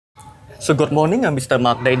So good morning, Mr.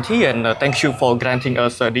 Mark Dainty, and thank you for granting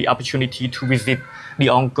us the opportunity to visit the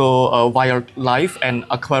Angkor Wildlife and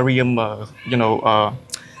Aquarium,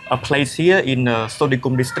 a place here in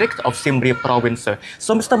Sodikum district of SIEM REAP province.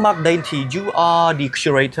 So Mr. Mark Dainty, you are the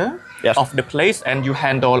curator Yes. of the place, and you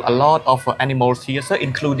handle a lot of animals here, sir,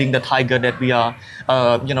 including the tiger that we are,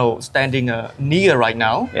 standing near right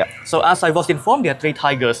now. Yeah. So as I was informed, there are three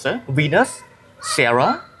tigers, sir: Venus,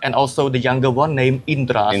 Sarah, and also the younger one named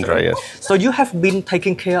Indra. Indra, sir. yes. So you have been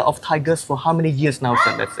taking care of tigers for how many years now,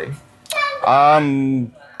 sir, let's say?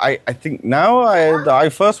 I think now I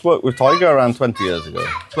first worked with tiger around 20 years ago.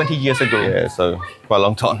 20 years ago. Yeah, so quite a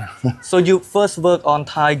long time. So you first worked on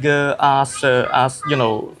tiger as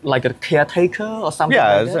like a caretaker or something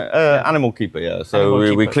Yeah, like as that? animal keeper. Yeah, so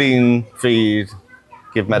Animal we keeper. clean, feed,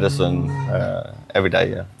 give medicine every day.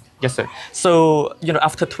 Yeah. Yes, sir. So,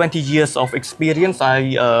 after 20 years of experience,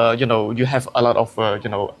 you have a lot of,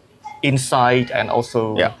 insight and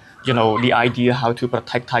also, Yeah. the idea how to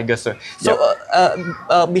protect tigers. Sir. So,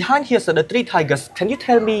 behind here, sir, the three tigers, can you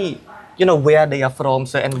tell me, where they are from,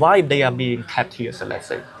 sir, and why they are being kept here, sir, let's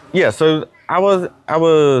say? Yeah, so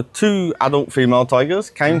our two adult female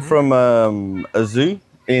tigers came from a zoo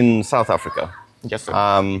in South Africa. Yes, sir.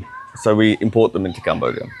 So we import them into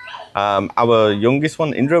Cambodia. Our youngest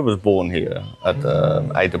one, Indra, was born here at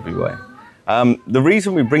AWA. The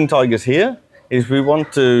reason we bring tigers here is we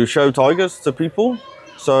want to show tigers to people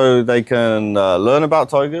so they can learn about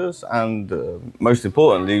tigers, and most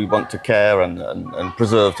importantly, we want to care and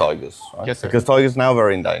preserve tigers. Right? Yes, sir. Because tigers are now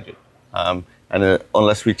very endangered.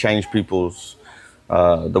 Unless we change people's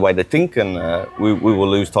the way they think, and we will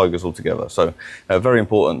lose tigers altogether. So very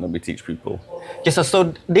important that we teach people. Yes, sir.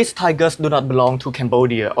 So these tigers do not belong to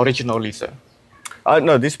Cambodia originally, sir?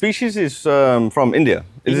 No, this species is from India.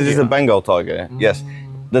 This is India. a Bengal tiger. Yes,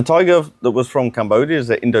 the tiger that was from Cambodia is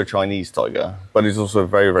the Indo-Chinese tiger, but it's also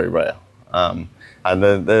very, very rare. And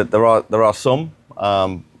there are some,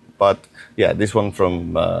 but yeah, this one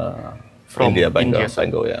from India, Bengal, sir.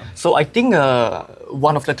 Bengal, yeah. So I think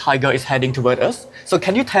one of the tiger is heading toward us. So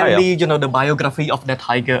can you tell yeah. me, the biography of that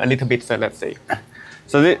tiger a little bit, sir, let's say?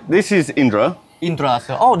 So this is Indra. Indra,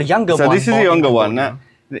 sir. Oh, the younger So one. this is the born in younger one. Cambodia.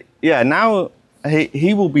 Now, yeah, now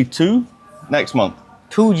he will be 2 next month.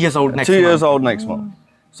 2 years old next 2 years month. old next month.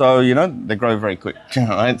 So, they grow very quick,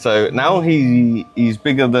 right? So now he's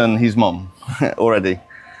bigger than his mom already.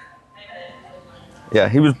 Yeah,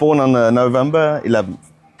 he was born on November 11th.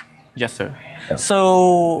 Yes, sir. Yeah.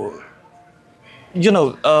 So,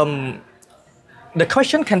 the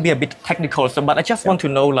question can be a bit technical, sir, but I just want to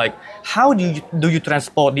know, like, how do you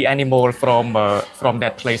transport the animal from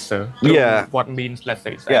that place, sir? Through Yeah. what means, let's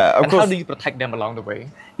say, sir? Yeah, of and how course. do you protect them along the way?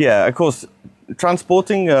 Yeah, of course,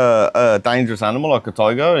 transporting a dangerous animal like a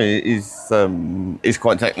tiger is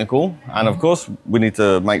quite technical. And of course, we need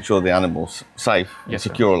to make sure the animal's safe and Yes, sir.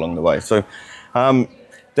 secure along the way. So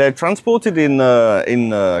they're transported in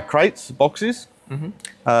crates, boxes,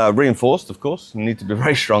 reinforced, of course. You need to be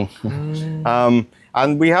very strong.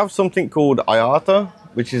 And we have something called IATA,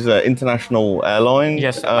 which is an international airline.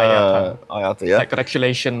 Yes, IATA. IATA, yeah. Like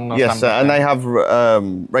regulation or Yes, something? and like they have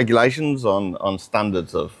regulations on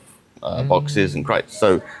standards of boxes and crates.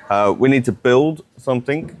 So we need to build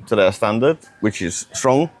something to their standard, which is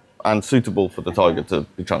strong and suitable for the tiger to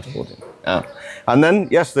be transported. And then,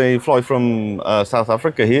 yes, they fly from South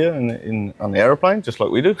Africa here on the aeroplane, just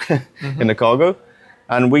like we do, in the cargo.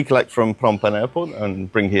 And we collect from Phnom Penh Airport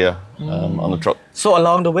and bring here on the truck. So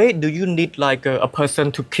along the way, do you need like a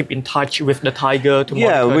person to keep in touch with the tiger to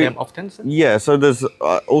monitor them often, sir? Yeah, so there's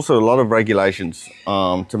also a lot of regulations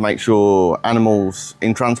to make sure animals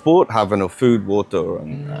in transport have enough food, water,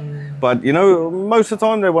 but most of the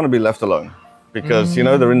time they want to be left alone because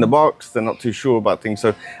they're in the box, they're not too sure about things.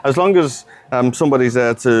 So as long as somebody's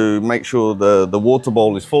there to make sure the water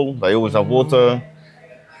bowl is full, they always have water.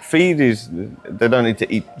 Feed they don't need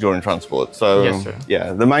to eat during transport. So Yes, sir.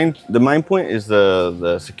 yeah, the main point is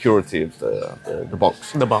the security of the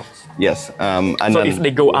box. The box. Yes. And So then, if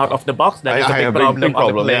they go out of the box, that is a big problem. big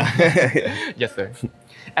problem. On the plane. Yeah. Yes, sir.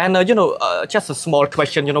 And just a small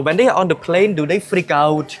question. When they are on the plane, do they freak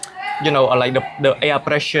out? Like the air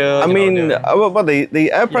pressure. I mean, the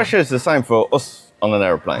air pressure is the same for us on an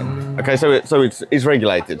airplane. Okay, so it's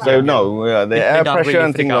regulated. So no, the air don't pressure really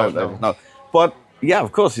and things freak like out, that. No, but yeah,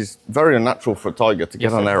 of course, it's very unnatural for a tiger to get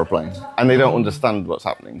Yes, on an sir. aeroplane, and they don't understand what's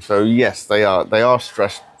happening. So yes, they are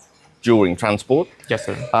stressed during transport. Yes,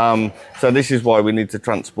 sir. So this is why we need to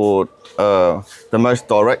transport the most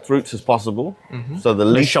direct routes as possible. So the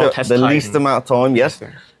least amount of time, yes.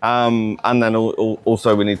 And then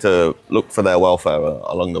also we need to look for their welfare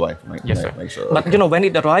along the way. Make sure. But when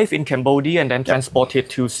it arrives in Cambodia and then transported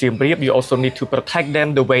to SIEM REAP, you also need to protect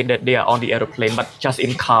them the way that they are on the aeroplane, but just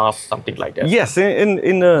in cars, something like that. Yes,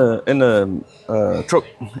 in a truck,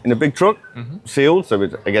 in a big truck, sealed. So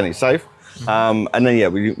it's safe. And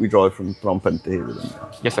then we drive from Phnom Penh to here with them.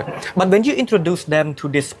 Yes, sir. But when you introduce them to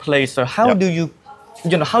this place, how do you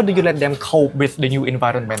let them cope with the new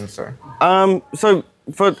environment, sir? So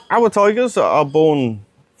for our tigers are born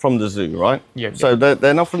from the zoo, right? Yeah. So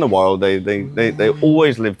they're not from the wild. They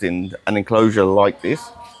always lived in an enclosure like this.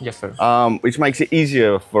 Yes, sir. Which makes it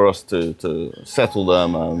easier for us to settle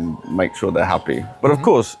them and make sure they're happy. But of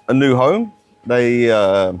course, a new home, they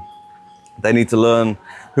need to learn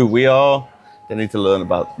who we are. They need to learn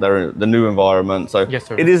about the new environment. So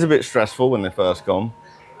it is a bit stressful when they first come.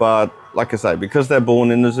 But like I say, because they're born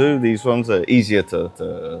in the zoo, these ones are easier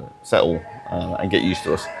to settle and get used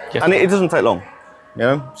to us. Yes, and it doesn't take long.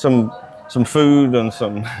 Some food and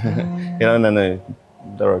some, and then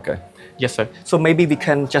they're okay. Yes, sir. So maybe we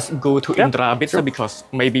can just go to Indra a bit, sir, because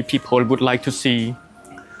maybe people would like to see.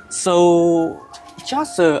 So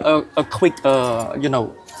just a quick,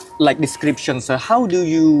 like description, sir. How do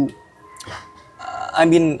you,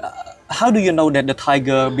 how do you know that the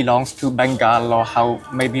tiger belongs to Bengal or how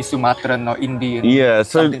maybe Sumatran or Indian? Yeah,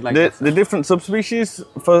 so the different subspecies,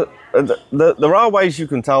 there are ways you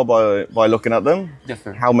can tell by looking at them. Yes,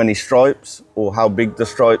 sir. How many stripes or how big the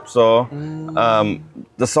stripes are.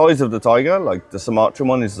 The size of the tiger, like the Sumatran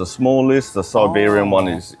one is the smallest, the Siberian one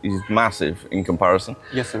is massive in comparison.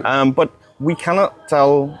 Yes, sir. But we cannot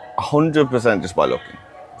tell 100% just by looking.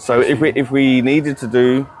 So if we needed to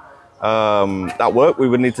do that work, we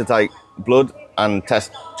would need to take blood and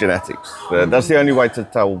test genetics. That's the only way to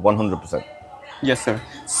tell 100%. Yes, sir.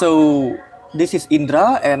 So this is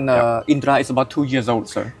Indra, and Indra is about 2 years old,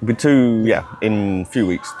 sir. In a few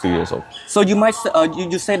weeks, 2 years old. So you might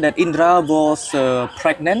you said that Indra was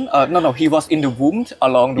pregnant. No, he was in the womb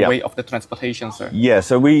along the way of the transportation, sir. Yeah,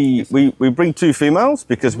 so we bring 2 females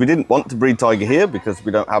because we didn't want to breed tiger here because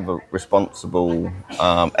we don't have a responsible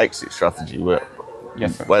exit strategy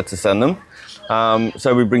where to send them.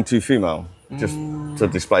 So we bring 2 female just to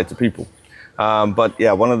display to people. But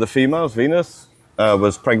one of the females, Venus,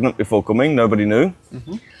 was pregnant before coming. Nobody knew.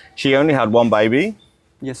 She only had 1 baby.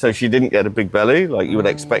 Yes. So she didn't get a big belly like you would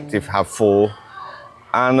expect if you have 4.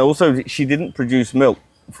 And also she didn't produce milk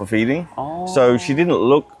for feeding. So she didn't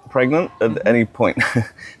look pregnant at any point.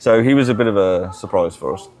 So he was a bit of a surprise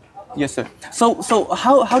for us. Yes, sir. So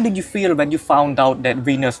how did you feel when you found out that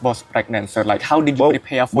Venus was pregnant, sir? Like how did you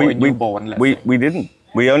prepare for a newborn? We didn't.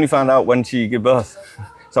 We only found out when she gave birth.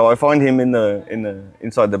 So I find him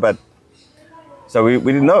inside the bed. So we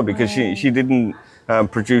didn't know because she didn't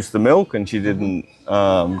produce the milk and she didn't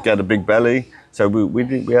get a big belly. So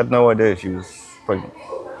we had no idea she was pregnant.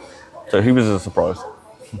 So he was a surprise.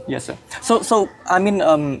 Yes, sir. So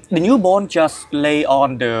the newborn just lay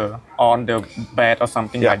on the bed or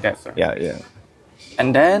something like that, sir. Yeah.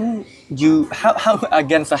 And then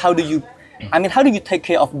how do you take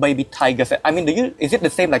care of baby tigers? Is it the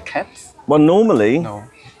same like cats? Well, normally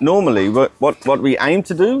what we aim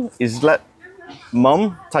to do is let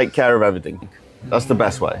mum take care of everything. That's the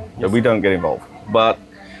best way. Yes. We don't get involved. But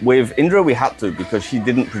with Indra, we had to because she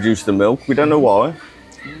didn't produce the milk. We don't know why.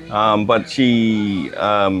 But she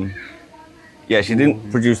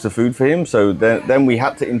didn't produce the food for him. So then we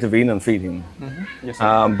had to intervene and feed him. Yes,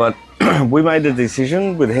 but we made a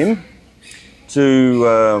decision with him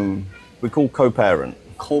to, we call co-parent.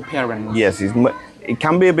 Co-parent? Yes, it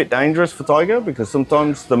can be a bit dangerous for tiger because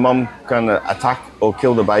sometimes the mum can attack or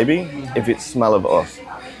kill the baby if it smell of us.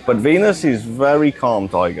 But Venus is very calm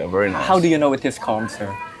tiger, very nice. How do you know it is calm,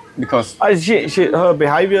 sir? Because her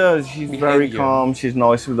behavior, she's very calm. She's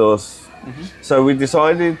nice with us. So we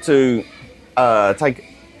decided to take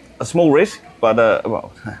a small risk, but a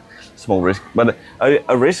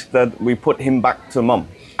risk that we put him back to mum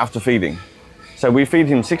after feeding. So we feed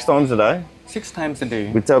him 6 times a day. 6 times a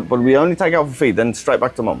day. But we only take out for feed, then straight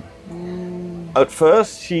back to mum. At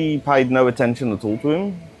first, she paid no attention at all to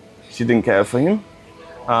him. She didn't care for him.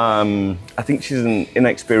 I think she's an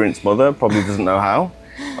inexperienced mother, probably doesn't know how.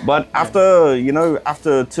 But after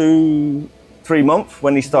 2-3 months,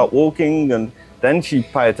 when he start walking, and then she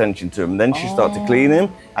pay attention to him, then she start to clean him,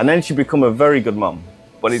 and then she become a very good mum.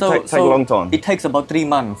 But it takes a long time. It takes about 3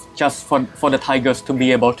 months just for the tigers to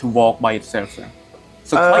be able to walk by itself, sir.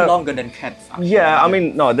 So quite longer than cats. Actually. Yeah, I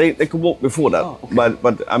mean, no, they could walk before that. Oh, okay.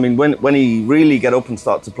 But I mean, when he really get up and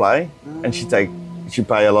start to play, and she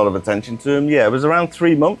pay a lot of attention to him. Yeah, it was around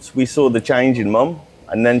 3 months we saw the change in mum,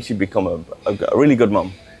 and then she become a really good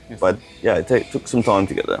mum. Yes. But yeah, it took some time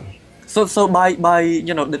to get there. So by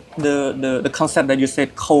you know the concept that you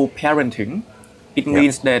said co-parenting, it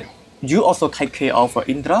means that you also take care of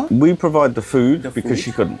Indra. We provide the food because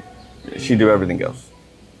she couldn't. She do everything else.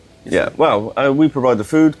 Yes, yeah. Well, we provide the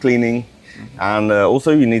food, cleaning, and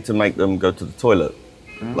also you need to make them go to the toilet.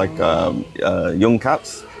 Like young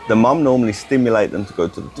cats, the mum normally stimulate them to go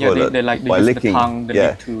to the toilet they like by use licking.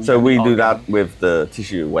 The tongue, So we do that with the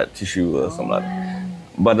tissue, wet tissue or something like that.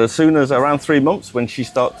 But as soon as around 3 months, when she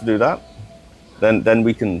starts to do that, then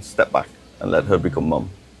we can step back and let her become mum.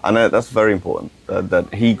 And that's very important,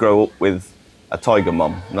 that he grow up with a tiger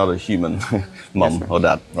mum, not a human mum or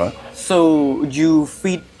dad, right? So you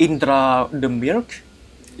feed Indra the milk?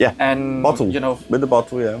 Yeah, and bottle, you know, with the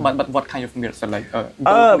bottle, yeah. But what kind of milk? So like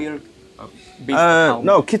goat milk? Beef cow?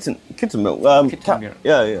 No, kitten milk. Kitten milk.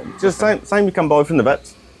 Yeah. Just same you can buy from the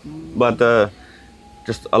vets, but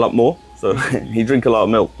just a lot more. So he drink a lot of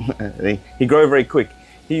milk. he grow very quick.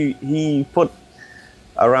 He put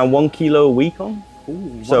around 1 kilo a week on.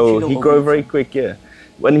 Ooh, so he grow very quick, yeah.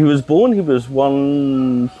 When he was born, he was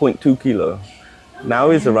 1.2 kilo.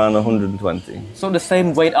 Now he's around 120. So the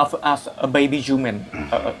same weight as a baby human,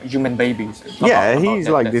 human babies. Yeah, he's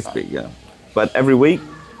like this big, yeah. But every week,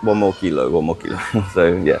 1 more kilo.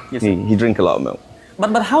 So yeah, yes, he drink a lot of milk.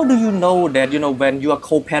 But how do you know that, you know, when you are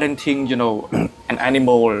co-parenting, you know, an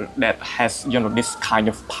animal that has, you know, this kind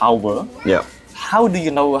of power? Yeah. How do you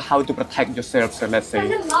know how to protect yourself? So let's say,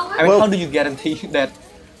 I mean, how do you guarantee that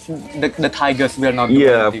the tigers will not do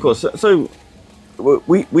anything? Of course. So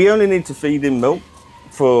we only need to feed him milk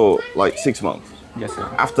for like 6 months. Yes, sir.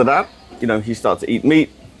 After that, you know, he starts to eat meat,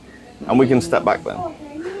 and we can step back then.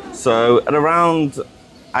 So at around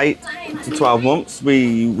 8 to 12 months,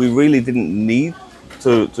 we really didn't need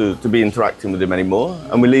to be interacting with him anymore,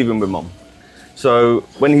 and we leave him with mum. So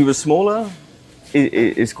when he was smaller,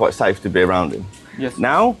 it's quite safe to be around him. Yes.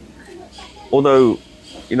 Now, although,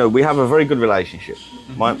 you know, we have a very good relationship,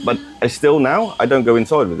 but still now I don't go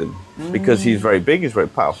inside with him because he's very big, he's very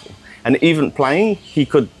powerful, and even playing, he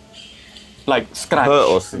could like scratch, hurt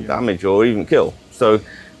us, damage, or even kill. So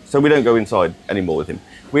we don't go inside anymore with him.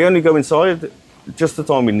 We only go inside just the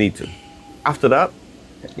time we need to. After that,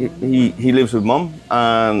 he lives with mum,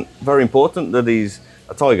 and very important that he's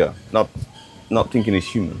a tiger, not thinking he's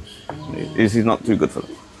human. He's not too good for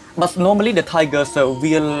them. But normally the tigers they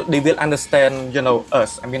will understand, you know,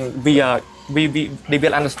 us. I mean, they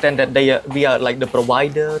will understand that we are like the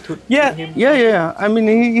provider to him. Yeah. I mean,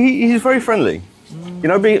 he's very friendly. You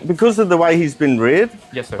know, because of the way he's been reared.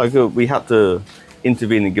 Yes, sir. Like we had to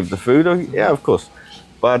intervene and give the food. Yeah, of course.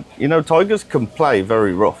 But you know, tigers can play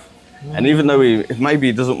very rough, and even though maybe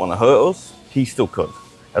he doesn't want to hurt us, he still could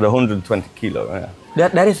at 120 kilo. Yeah.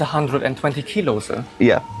 That is 120 kilos, sir.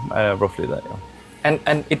 Yeah, roughly that. Yeah.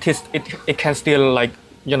 And it can still, like,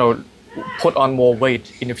 you know, put on more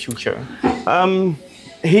weight in the future.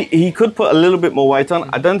 He could put a little bit more weight on.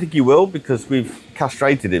 I don't think he will because we've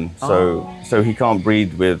castrated him, so he can't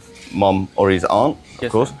breed with mom or his aunt,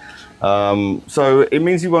 of course. So it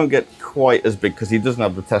means he won't get quite as big because he doesn't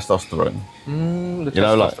have the testosterone. The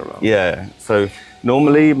testosterone. Yeah. So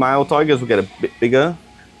normally male tigers will get a bit bigger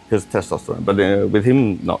because testosterone, but with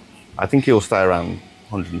him not. I think he'll stay around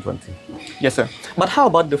 120. Yes, sir. But how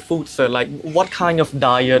about the food, sir? Like, what kind of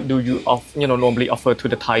diet do you normally offer to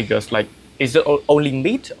the tigers? Like, is it only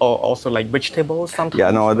meat or also like vegetables sometimes?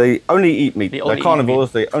 Yeah, no, they only eat meat. They're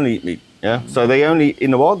carnivores. They only eat meat. Yeah. So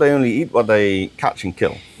in the wild they only eat what they catch and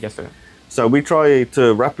kill. Yes, sir. So we try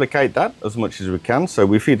to replicate that as much as we can. So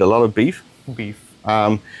we feed a lot of beef.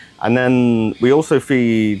 And then we also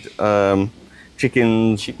feed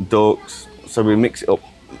chickens, ducks. So we mix it up.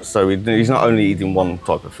 So he's not only eating one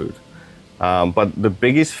type of food. But the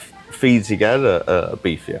biggest feeds he gets are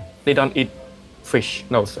beef, yeah. They don't eat fish,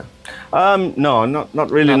 no, sir? No, not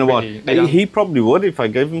really in the wild. He probably would if I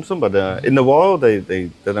gave him some, but in the wild, they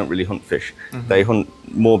don't really hunt fish. They hunt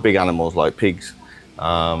more big animals like pigs,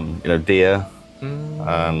 deer,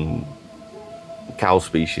 cow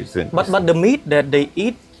species. But the meat that they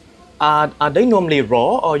eat, are they normally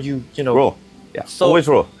raw or you know? Raw, yeah, so always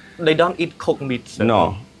raw. They don't eat cooked meat, sir?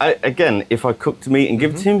 No. Again, if I cooked meat and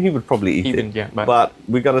give it to him, he would probably eat it. Yeah, but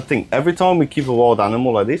we got to think, every time we keep a wild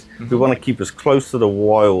animal like this, we want to keep as close to the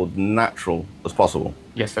wild, natural as possible.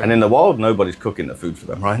 Yes, sir. And in the wild, nobody's cooking the food for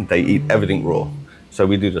them, right? They eat everything raw. So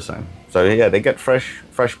we do the same. So yeah, they get fresh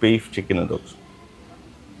beef, chicken and ducks.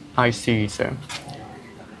 I see, sir.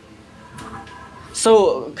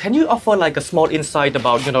 So can you offer like a small insight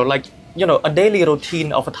about, like, a daily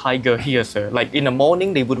routine of a tiger here, sir? Like in the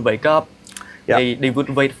morning, they would wake up, they would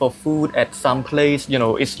wait for food at some place,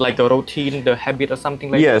 it's like a routine, the habit or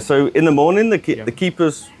something like that? Yeah, so in the morning, the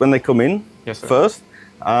keepers, when they come in first,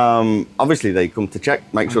 obviously they come to check,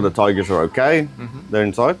 make sure the tigers are okay, they're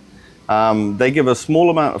inside. They give a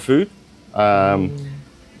small amount of food.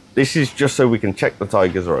 This is just so we can check the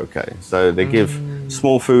tigers are okay. So they give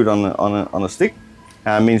small food on a stick.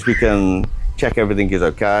 Means we can check everything is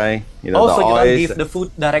okay. So you don't give the food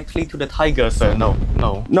directly to the tigers, sir? No.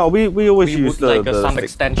 No, we always use like some stick.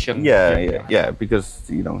 extension. Yeah, because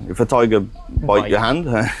if a tiger bite your hand,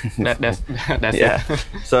 that's yeah. it.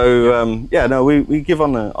 So we give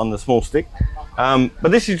on the small stick. But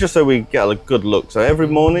this is just so we get a good look. So every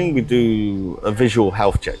morning we do a visual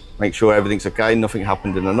health check, make sure everything's okay, nothing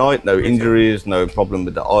happened in the night, no injuries, no problem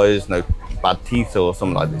with the eyes, no bad teeth or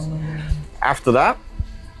something like this. After that,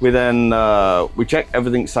 we then we check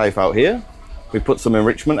everything's safe out here. We put some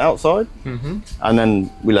enrichment outside, and then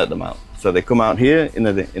we let them out. So they come out here in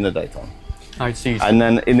the daytime. I see. And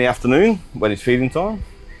then in the afternoon, when it's feeding time,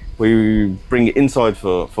 we bring it inside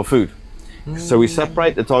for food. So we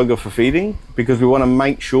separate the tiger for feeding because we want to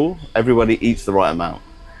make sure everybody eats the right amount.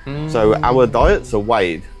 So our diets are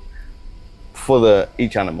weighed for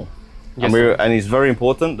each animal, and it's very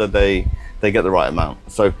important that they get the right amount.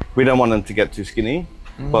 So we don't want them to get too skinny.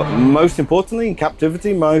 But most importantly, in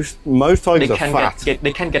captivity, most tigers are fat.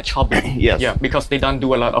 They can get chubby. Yes. Yeah, because they don't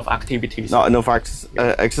do a lot of activities. Not enough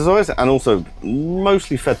exercise, and also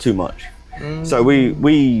mostly fed too much. So we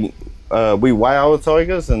weigh our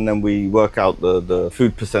tigers, and then we work out the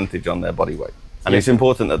food percentage on their body weight. And it's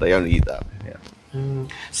important that they only eat that. Yeah.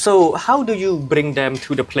 So how do you bring them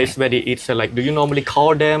to the place where they eat? So like, do you normally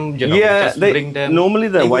call them? Just bring them? Normally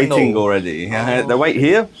they're waiting already. They wait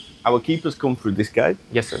here. Our keepers come through this gate.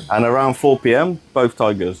 Yes, sir. And around 4 p.m., both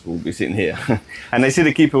tigers will be sitting here. And they see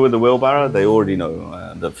the keeper with the wheelbarrow, they already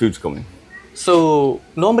know that food's coming. So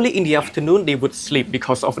normally in the afternoon, they would sleep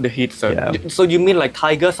because of the heat, sir. Yeah. So you mean like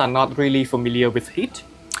tigers are not really familiar with heat?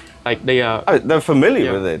 Like they are... They're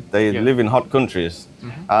familiar with it. They live in hot countries.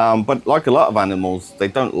 But like a lot of animals, they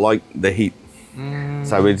don't like the heat.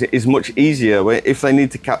 So it's much easier, if they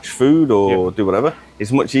need to catch food or do whatever,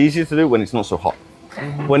 it's much easier to do when it's not so hot.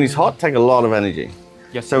 When it's hot, take a lot of energy.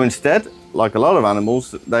 Yes. So instead, like a lot of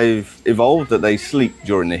animals, they've evolved that they sleep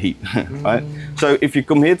during the heat, right? So if you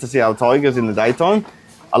come here to see our tigers in the daytime,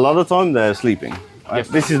 a lot of time they're sleeping. Right?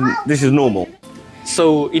 Yes. This is normal.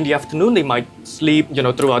 So in the afternoon, they might sleep,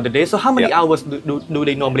 throughout the day. So how many hours do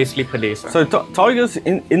they normally sleep per day, sir? So tigers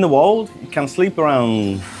in the wild can sleep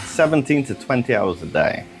around 17 to 20 hours a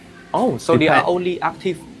day. Oh, so they are only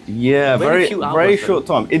active. Yeah, very short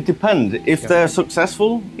time. It depends. If they're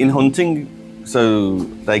successful in hunting, so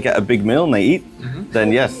they get a big meal and they eat,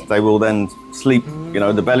 then yes, they will then sleep,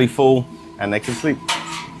 the belly full, and they can sleep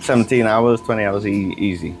 17 hours, 20 hours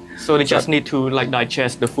easy. So they just need to like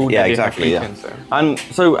digest the food that exactly, they have eaten. Yeah. And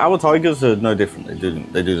so our tigers are no different.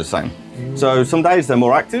 They do the same. So some days they're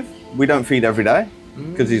more active. We don't feed every day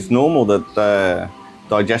because it's normal that their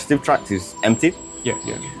digestive tract is emptied.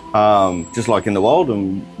 Just like in the wild,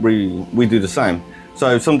 and we do the same.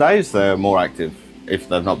 So some days they're more active if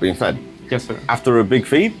they've not been fed. Yes, sir. After a big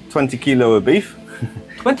feed, 20 kilo of beef.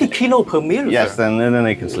 20 kilo per meal? Yes, sir? then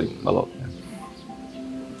they can sleep a lot.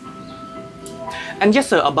 And yes,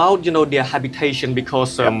 sir, about their habitation,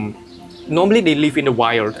 because normally they live in the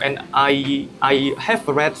wild, and I have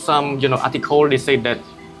read some article. They say that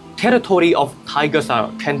territory of tigers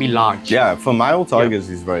can be large. Yeah, for male tigers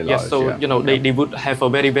is very large. Yes, so they would have a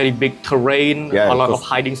very big terrain, a lot of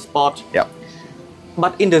hiding spots. Yeah.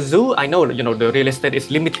 But in the zoo, I know the real estate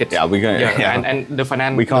is limited. Yeah, and the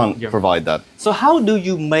finance. We can't provide that. So how do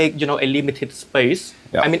you make a limited space?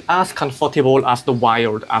 I mean, as comfortable as the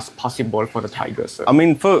wild as possible for the tigers. I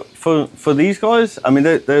mean, for these guys, I mean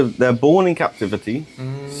they're born in captivity,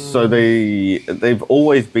 so they've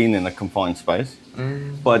always been in a confined space.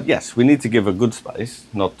 But yes, we need to give a good space,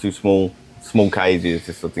 not too small cages.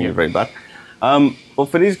 This sort of thing is very bad. But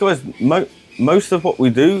for these guys, most of what we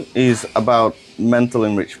do is about mental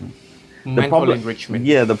enrichment. Enrichment.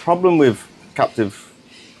 Yeah, the problem with captive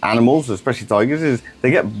animals, especially tigers, is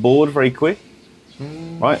they get bored very quick,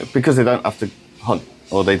 right? Because they don't have to hunt,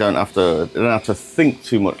 or they don't have to think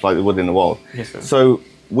too much like they would in the wild. Yes, sir. So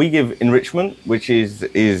we give enrichment, which is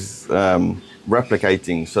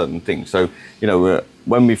replicating certain things. So, you know,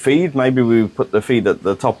 when we feed, maybe we put the feed at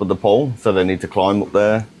the top of the pole, so they need to climb up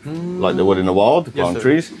there, like they would in the wild, to climb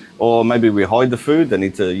trees. Or maybe we hide the food, they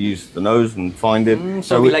need to use the nose and find it.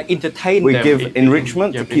 So we like entertain them. We give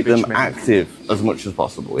enrichment to keep them active as much as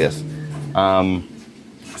possible, yes.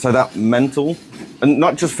 So that mental, and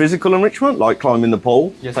not just physical enrichment, like climbing the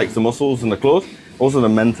pole, takes the muscles and the claws, also the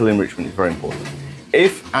mental enrichment is very important.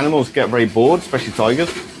 If animals get very bored, especially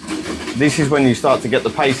tigers, this is when you start to get the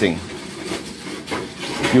pacing.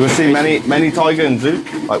 You will see many tiger in zoo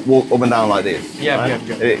like walk up and down like this.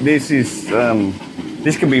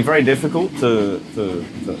 This can be very difficult to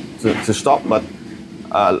stop, but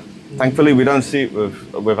thankfully we don't see it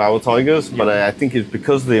with our tigers. But I think it's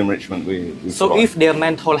because of the enrichment we So provide. If their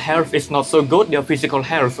mental health is not so good, their physical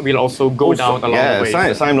health will also go down along the way.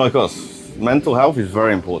 Yeah, same like us. Mental health is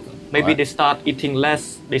very important. Maybe they start eating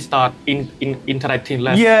less, they start interacting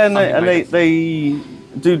less. Yeah, and they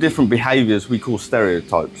do different behaviors we call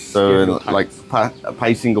stereotypes. So like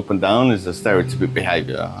pacing up and down is a stereotypic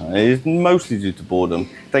behavior. It's mostly due to boredom.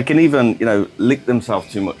 They can even, you know, lick themselves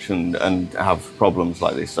too much and have problems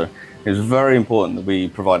like this. So it's very important that we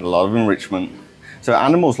provide a lot of enrichment. So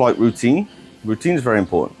animals like routine. Routine is very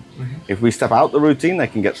important. If we step out the routine, they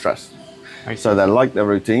can get stressed. So they like their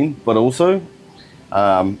routine, but also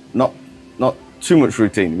not too much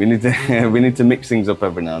routine. We need to mix things up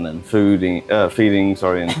every now and then. Feeding,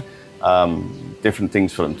 and different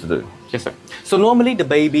things for them to do. Yes, sir. So normally the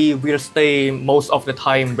baby will stay most of the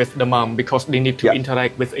time with the mom because they need to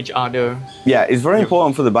interact with each other. Yeah, it's very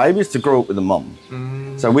important for the babies to grow up with the mom.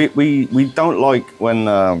 So we don't like when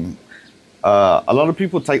a lot of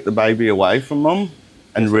people take the baby away from mom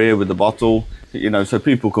and rear with the bottle. You know, so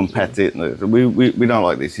people can pet it. We don't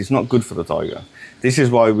like this. It's not good for the tiger. This is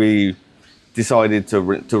why we decided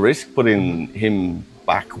to risk putting him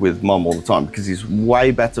back with mom all the time, because it's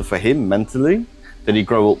way better for him mentally that he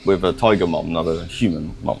grow up with a tiger mom, not a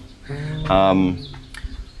human mom.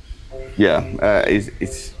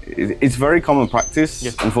 It's very common practice,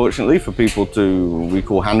 unfortunately, for people we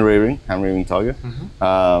call hand rearing tiger,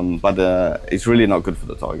 but it's really not good for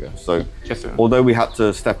the tiger. So although we had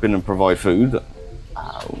to step in and provide food,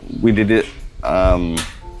 we did it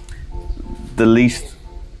the least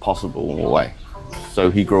possible way. So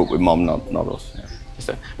he grew up with mom, not us. Yes,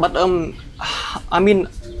 sir. But I mean,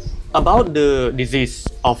 about the disease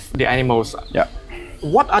of the animals,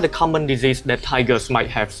 what are the common diseases that tigers might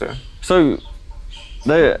have, sir? So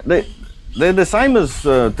they're the same as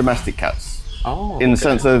domestic cats, in the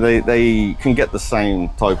sense that they can get the same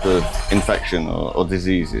type of infection or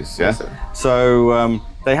diseases. Yeah. Yes, so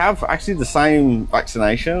they have actually the same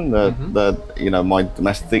vaccination that you know, my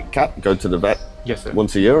domestic cat go to the vet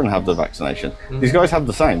once a year and have the vaccination. These guys have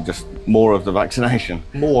the same, just more of the vaccination.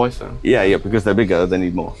 More, sir. Yeah, because they're bigger, they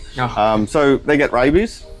need more. So they get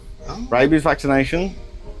rabies. Rabies vaccination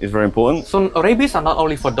is very important. So rabies are not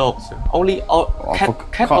only for dogs, sir.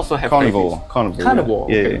 Cat also have rabies. Carnivore.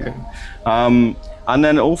 Yeah. And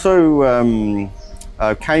then also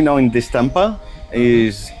canine distemper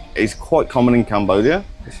is quite common in Cambodia,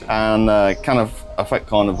 and kind of affect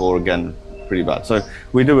carnivore again pretty bad. So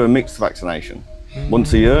we do a mixed vaccination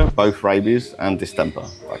once a year, both rabies and distemper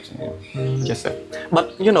vaccine. Yes, sir.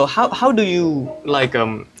 But you know, how do you like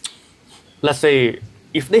let's say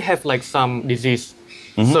if they have like some disease,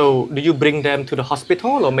 so do you bring them to the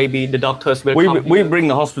hospital, or maybe the doctors will come? We bring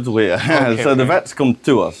the hospital here. The vets come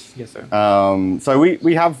to us. Yes, sir. So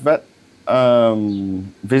we have vet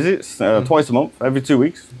visits twice a month, every 2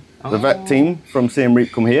 weeks. The vet team from SIEM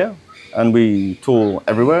REAP come here, and we tour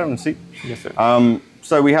everywhere and see. Yes, sir.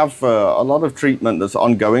 So we have a lot of treatment that's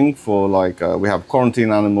ongoing for, like, we have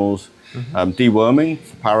quarantine animals, deworming,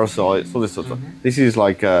 parasites, all this sort of stuff. This is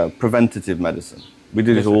like preventative medicine. We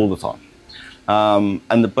do this all the time.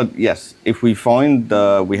 But yes, if we find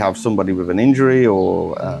we have somebody with an injury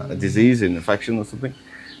or a disease, an infection or something,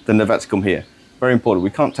 then the vets come here. Very important.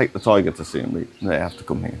 We can't take the tiger to SIEM REAP. They have to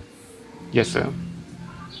come here. Yes, sir.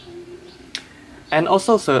 And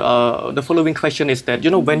also, sir, the following question is that, you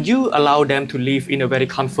know, when you allow them to live in a very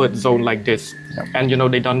comfort zone like this, and, you know,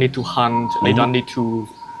 they don't need to hunt, they don't need to,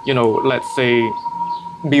 you know, let's say,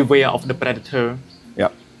 beware of the predator. Yeah.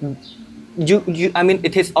 I mean,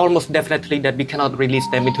 it is almost definitely that we cannot release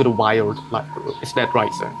them into the wild. Like, is that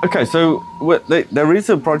right, sir? Okay, so there is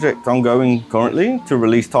a project ongoing currently to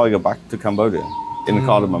release tiger back to Cambodia in the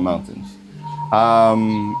Cardamom Mountains.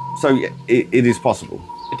 So it is possible.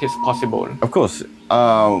 It is possible. Of course,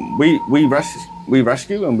 we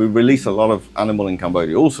rescue and we release a lot of animal in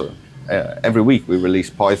Cambodia. Also, every week we release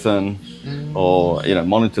python, or, you know,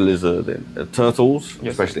 monitor lizard, turtles,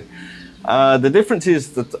 especially. The difference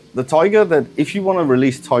is that the tiger, that if you want to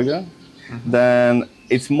release tiger, then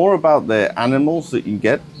it's more about the animals that you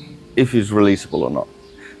get, if it's releasable or not.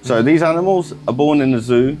 So these animals are born in the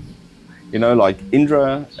zoo, you know, like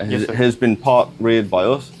Indra has been part reared by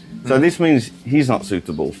us. So this means he's not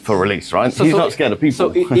suitable for release, right? He's not scared of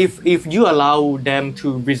people. So if you allow them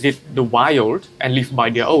to visit the wild and live by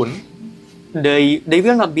their own, they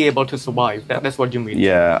will not be able to survive. That's what you mean.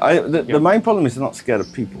 Yeah, the main problem is they're not scared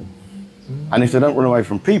of people. And if they don't run away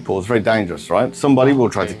from people, it's very dangerous, right? Somebody will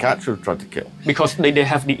try to catch or try to kill. Because they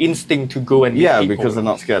have the instinct to go and eat people. Because they're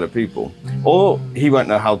not scared of people. Or he won't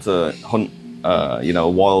know how to hunt, you know, a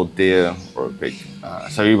wild deer or a pig.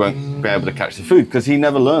 So he won't be able to catch the food because he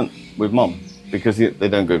never learned with mum because they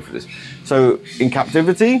don't go for this. So in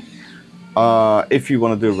captivity, if you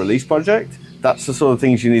want to do a release project, that's the sort of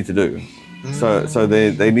things you need to do. So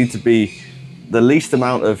they need to be the least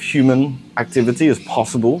amount of human activity as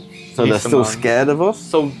possible. So they're still scared of us.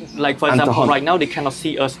 So, like for example, right now they cannot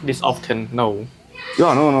see us this often. No.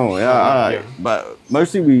 Yeah, no. Yeah, but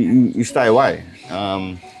mostly you stay away.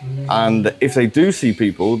 And if they do see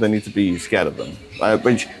people, they need to be scared of them.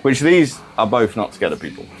 Which these are both not scared of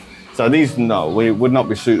people. So these, no, we would not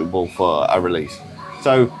be suitable for a release.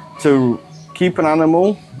 So to keep an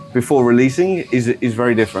animal before releasing is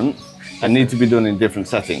very different and need to be done in different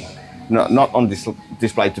setting. Not on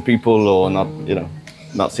display to people or not, you know,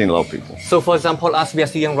 not seeing a lot of people. So for example, as we are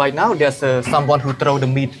seeing right now, there's someone who throw the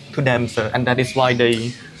meat to them, sir, and that is why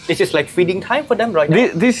this is like feeding time for them right now?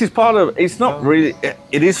 This is part of, it's not really,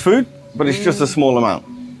 it is food, but it's just a small amount.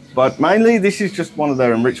 But mainly this is just one of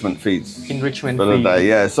their enrichment feeds. Enrichment for the day,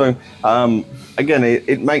 yeah. So again,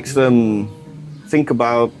 it makes them think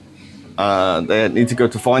about, they need to go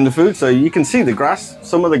to find the food. So you can see the grass,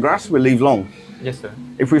 some of the grass we leave long. Yes, sir.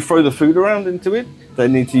 If we throw the food around into it, they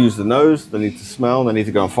need to use the nose, they need to smell, they need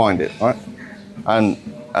to go and find it, right? And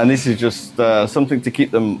this is just something to keep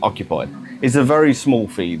them occupied. It's a very small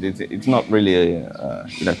feed. It's not really,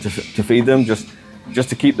 you know, to feed them, just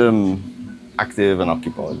to keep them active and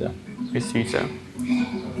occupied. Yeah. I see, sir.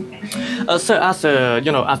 Sir, as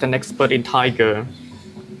as an expert in tiger,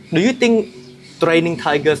 do you think training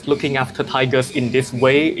tigers, looking after tigers in this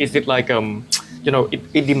way, is it like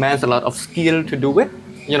it demands a lot of skill to do it?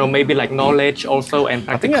 You know, maybe like knowledge also and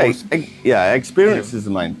practical. I think, experience is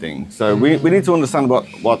the main thing. So we need to understand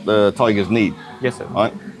what the tigers need. Yes, sir.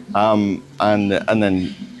 Right? And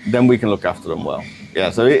then we can look after them well.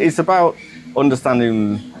 Yeah. So it's about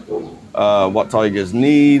understanding what tigers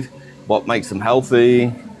need, what makes them healthy,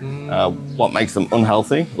 what makes them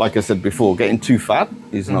unhealthy. Like I said before, getting too fat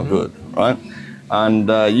is not good, right? And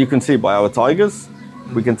you can see by our tigers,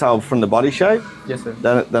 we can tell from the body shape. Yes, sir.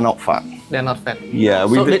 They're not fat. They're not fat. Yeah.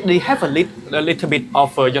 So they have a little bit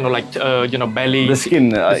of belly. The skin.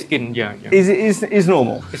 The skin, yeah. Is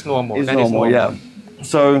normal. It's normal. It's that normal. Is normal. Yeah.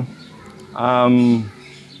 So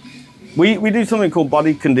we do something called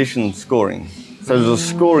body condition scoring. So there's a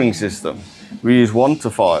scoring system. We use 1 to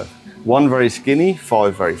 5. 1 very skinny,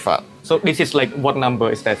 5 very fat. So this is like, what number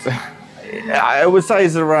is that, sir? I would say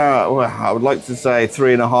it's around, well, I would like to say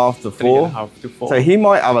 3.5 to 4. 3.5 to 4. So he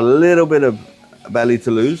might have a little bit of belly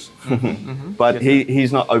to lose, but yes,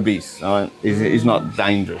 he's not obese. Right? He's not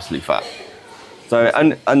dangerously fat. So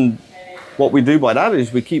and what we do by that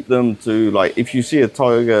is we keep them to, like, if you see a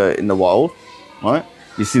tiger in the wild, right?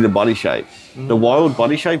 You see the body shape. The wild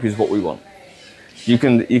body shape is what we want. You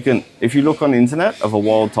can if you look on the internet of a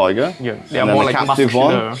wild tiger, they are more like captive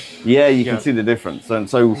muscular. one, you can see the difference. And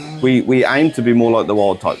so we aim to be more like the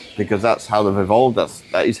wild type because that's how they've evolved.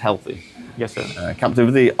 That is healthy. Yes, sir.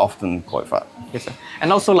 Captivity often quite fat. Yes, sir.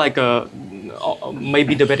 And also like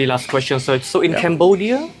maybe the very last question, sir. So in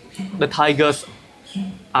Cambodia, the tigers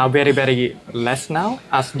are very, very less now,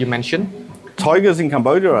 as you mentioned. Tigers in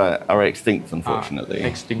Cambodia are extinct, unfortunately.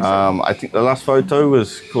 Extinct. I think the last photo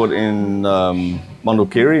was caught in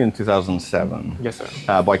Mondulkiri in 2007. Yes,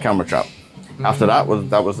 sir. By camera trap. After that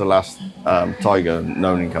was the last tiger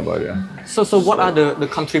known in Cambodia. So what are the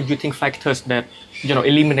contributing factors that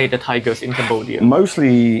eliminate the tigers in Cambodia?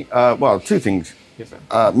 Mostly, two things. Yes,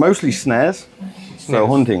 sir. Mostly snares. So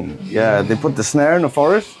hunting. Yeah, they put the snare in the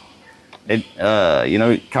forest. It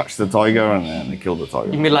catch the tiger and they kill the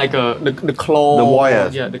tiger. You mean like the claw? The wire.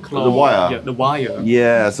 Yeah, the claw. The wire. Yeah, the wire.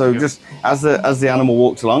 Yeah. So just as the animal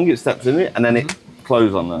walks along, it steps in it and then it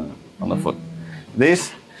closes on the foot.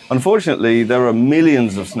 This, unfortunately, there are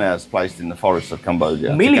millions of snares placed in the forests of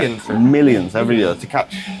Cambodia. Millions. Millions every year to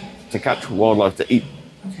catch wildlife to eat.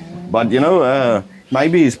 But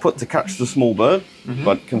maybe it's put to catch the small bird,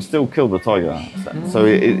 but can still kill the tiger. So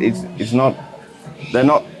it's not. They're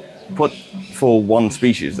not put for one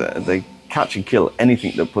species. They catch and kill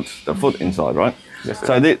anything that puts the foot inside, right? Yes, sir.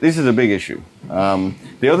 So this is a big issue.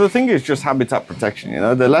 The other thing is just habitat protection. You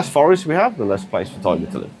know, the less forest we have, the less place for tiger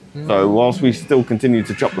to live. So whilst we still continue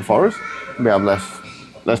to chop the forest, we have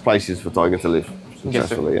less places for tiger to live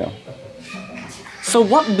successfully. Yes, so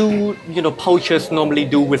what do poachers normally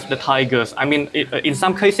do with the tigers? I mean, in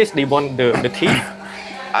some cases they want the teeth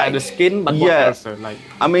and the skin, but what else? Like,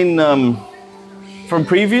 I mean, from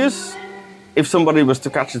previous, if somebody was to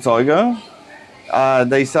catch a tiger,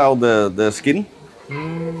 they sell the skin.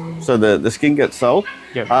 So the skin gets sold.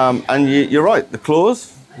 Yeah. And you're right, the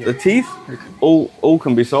claws, the teeth, all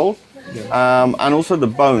can be sold. And also the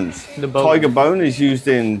bones. The bone. Tiger bone is used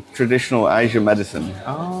in traditional Asian medicine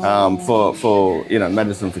for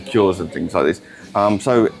medicine for cures and things like this.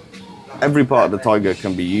 So every part of the tiger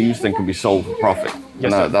can be used and can be sold for profit.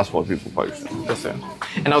 Yes, sir. That's what people poach. Yes, sir.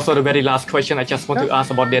 And also the very last question, I just want to ask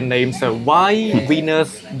about their names. Why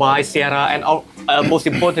Venus, why Sarah, and most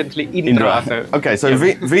importantly, Indra? Sir? Okay, so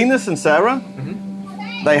Venus and Sarah,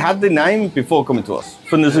 they had the name before coming to us,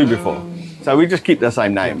 from the zoo before. So we just keep the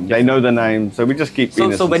same name. They know the name, so we just keep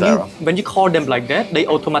Venus so and when Sarah. when you call them like that, they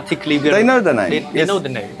automatically will... They know the name. They know the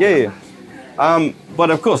name. Yeah. But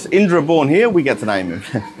of course, Indra born here, we get to name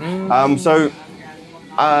him. So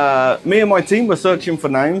me and my team were searching for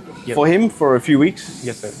name for him for a few weeks.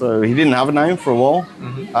 Yes, sir. So he didn't have a name for a while.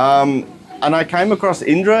 And I came across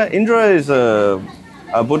Indra. Indra is a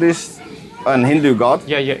Buddhist and Hindu god.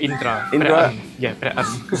 Yeah, Indra. Indra.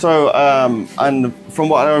 So, and from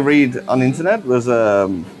what I read on the internet, was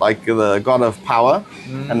like the god of power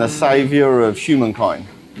and the savior of humankind.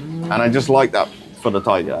 And I just like that for the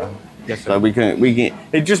tiger. Yes, sir. So we can.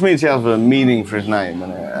 It just means he has a meaning for his name,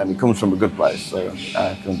 and it comes from a good place. So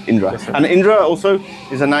Indra. Yes, sir. And Indra also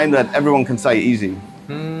is a name that everyone can say easy.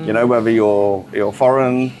 You know, whether you're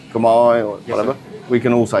foreign, Khmer, or whatever, we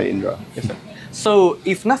can all say Indra. Yes, sir. So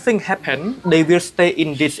if nothing happened, they will stay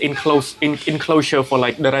in this enclosure for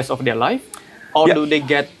like the rest of their life, or do they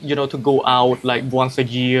get to go out like once a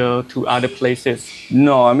year to other places?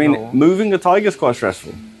 No, I mean moving a tiger is quite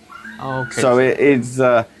stressful. Okay. So it's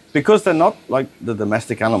because they're not like the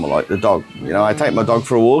domestic animal, like the dog. You know, I take my dog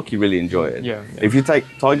for a walk, you really enjoy it. Yeah. If you take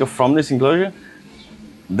tiger from this enclosure,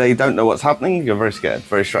 they don't know what's happening. You're very scared,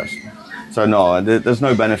 very stressed. So no, there's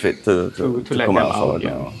no benefit to let come them outside. out.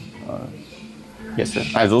 No. Yes, sir.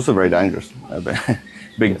 And it's also very dangerous.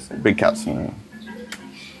 Big cats. You know.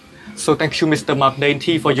 So thank you, Mr. Mark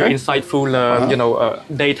Dainty, for your insightful,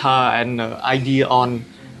 data and idea on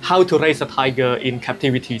how to raise a tiger in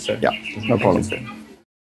captivity, sir. Yeah, no problem.